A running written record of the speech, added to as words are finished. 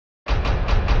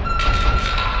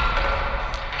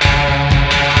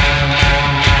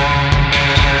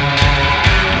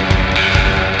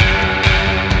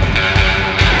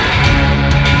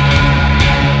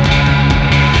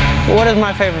What is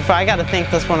my favorite food? I gotta think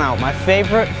this one out. My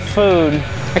favorite food,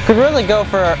 I could really go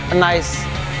for a nice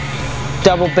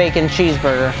double bacon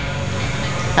cheeseburger.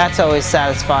 That's always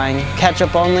satisfying.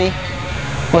 Ketchup only,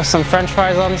 with some french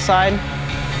fries on the side.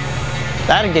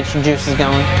 That'll get your juices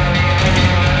going.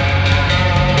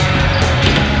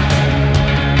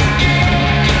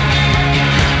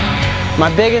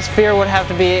 My biggest fear would have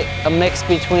to be a mix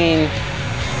between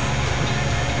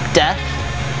death,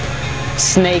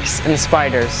 snakes, and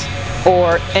spiders,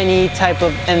 or any type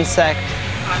of insect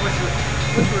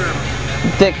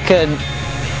that could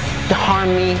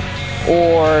harm me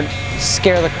or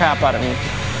scare the crap out of me.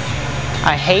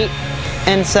 I hate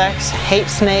insects, hate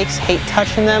snakes, hate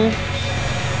touching them,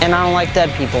 and I don't like dead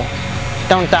people.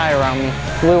 Don't die around me.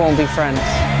 We won't be friends.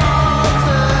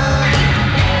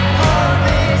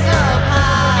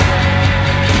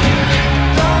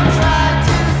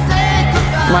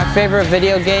 My favorite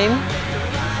video game?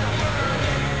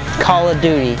 Call of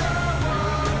Duty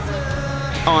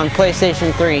on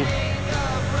PlayStation 3,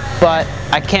 but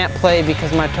I can't play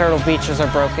because my turtle beaches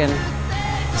are broken.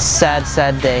 Sad,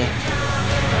 sad day.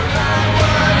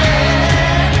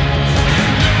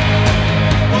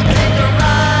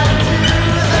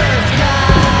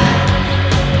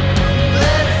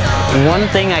 One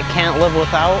thing I can't live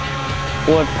without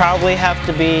would probably have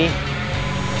to be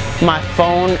my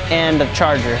phone and a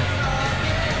charger.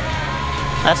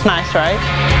 That's nice, right?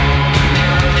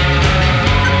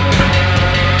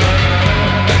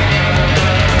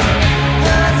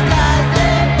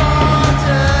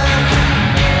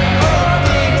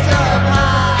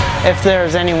 If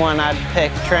there's anyone, I'd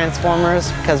pick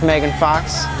Transformers because Megan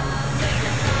Fox.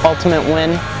 Ultimate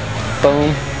win.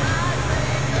 Boom.